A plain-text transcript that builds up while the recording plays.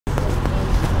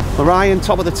Ryan,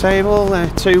 top of the table,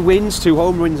 2 wins, 2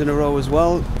 home wins in a row as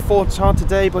well. Fought hard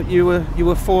today, but you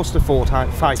were forced to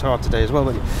fight hard today as well,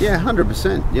 weren't you? Yeah,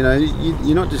 100%. You know,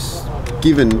 you're not just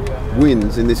given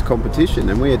wins in this competition,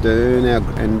 and we had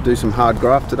to do some hard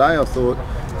graft today. I thought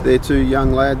their 2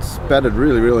 young lads batted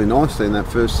really, really nicely in that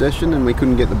first session, and we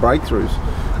couldn't get the breakthroughs.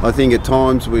 I think at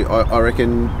times I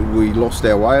reckon we lost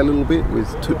our way a little bit with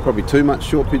probably too much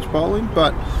short pitch bowling.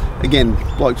 But again,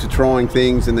 blokes are trying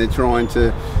things, and they're trying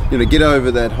to, get over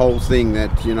that whole thing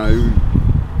that,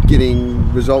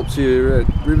 getting results here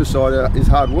at Riverside is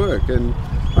hard work. And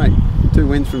mate, 2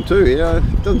 wins from 2 here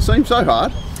doesn't seem so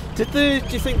hard. Do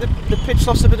you think the pitch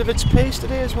lost a bit of its pace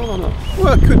today as well, or not?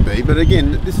 Well, it could be, but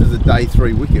again, this is a day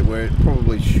 3 wicket where it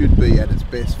probably should be at its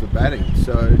best for batting.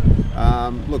 So,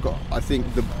 look, I think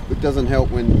it doesn't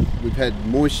help when we've had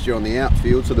moisture on the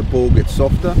outfield, so the ball gets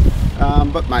softer.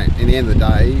 But mate, in the end of the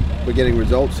day, we're getting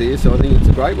results here, so I think it's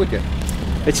a great wicket.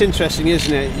 It's interesting,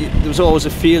 isn't it? There was always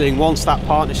a feeling once that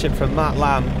partnership from Matt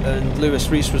Lamb and Lewis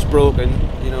Rees was broken,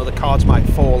 the cards might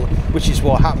fall, which is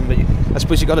what happened. But I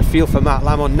suppose you got to feel for Matt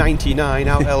Lamb on 99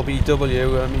 out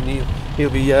LBW. I mean,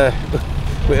 he'll be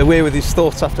away with his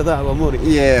thoughts after that one, won't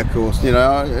he? Yeah, of course.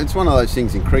 It's one of those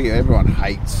things in cricket. Everyone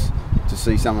hates to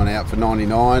see someone out for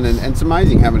 99, and it's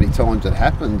amazing how many times it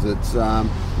happens. It's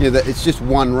it's just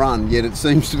 1 run, yet it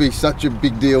seems to be such a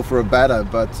big deal for a batter.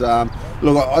 But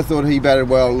look, I thought he batted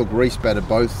well. Look, Rees batted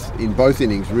in both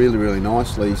innings really, really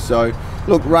nicely. So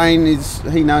look, Rain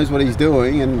he knows what he's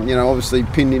doing, and obviously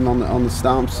pinned him on the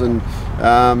stumps. And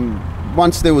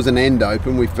once there was an end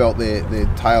open, we felt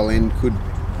their tail end could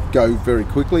go very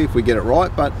quickly if we get it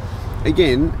right. But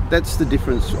again, that's the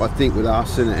difference, I think, with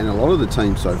us and a lot of the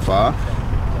teams so far.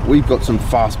 We've got some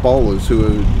fast bowlers who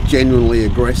are genuinely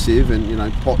aggressive,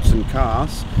 and Potts and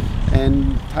Cass,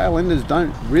 and tail-enders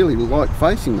don't really like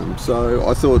facing them. So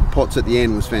I thought Potts at the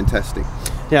end was fantastic.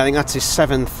 Yeah, I think that's his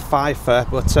 7th fifer,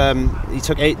 but he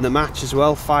took 8 in the match as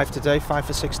well. 5 today, 5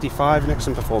 for 65, an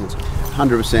excellent performance.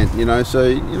 100%.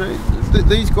 So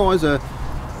these guys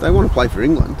they want to play for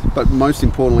England, but most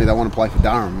importantly, they want to play for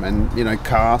Durham. And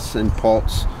Cass and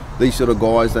Potts, these sort of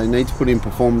guys, they need to put in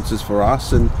performances for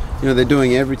us, and they're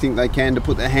doing everything they can to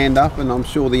put their hand up. And I'm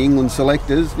sure the England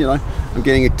selectors, I'm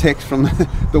getting a text from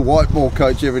the white ball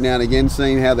coach every now and again,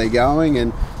 seeing how they're going,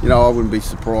 and I wouldn't be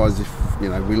surprised if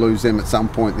we lose them at some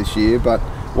point this year. But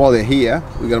while they're here,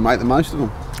 we've got to make the most of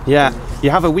them. Yeah, you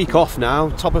have a week off now,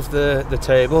 top of the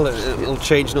table. It'll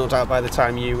change, no doubt, by the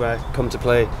time you come to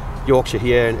play Yorkshire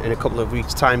here in a couple of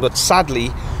weeks' time. But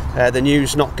sadly, the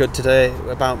news not good today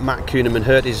about Matt Kuhneman.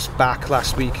 Hurt his back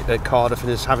last week at Cardiff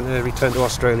and is having to return to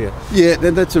Australia. Yeah,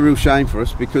 that's a real shame for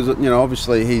us, because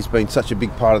obviously he's been such a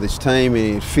big part of this team.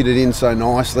 He fitted in so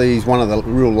nicely. He's one of the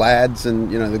real lads,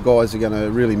 and the guys are going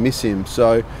to really miss him.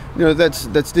 So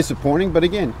that's disappointing. But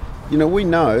again, we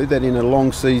know that in a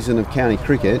long season of county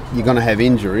cricket, you're going to have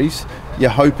injuries.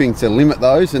 You're hoping to limit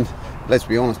those, and let's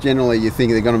be honest, generally you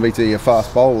think they're going to be to your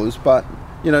fast bowlers. But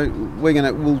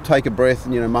we'll take a breath.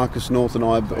 Marcus North and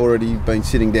I have already been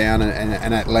sitting down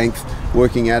and at length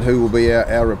working out who will be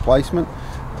our replacement.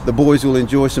 The boys will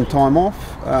enjoy some time off.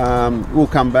 We'll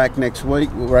come back next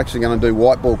week. We're actually going to do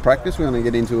white ball practice. We're going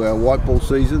to get into our white ball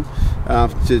season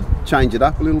to change it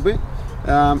up a little bit,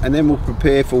 and then we'll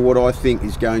prepare for what I think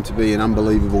is going to be an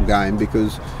unbelievable game,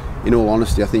 because in all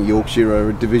honesty, I think Yorkshire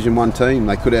are a Division 1 team.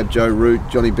 They could have Joe Root,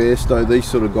 Johnny Bairstow, these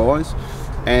sort of guys,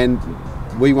 and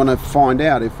we want to find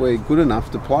out if we're good enough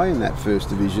to play in that first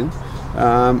division,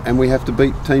 and we have to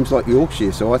beat teams like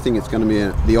Yorkshire. So I think it's going to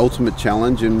be the ultimate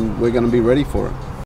challenge, and we're going to be ready for it.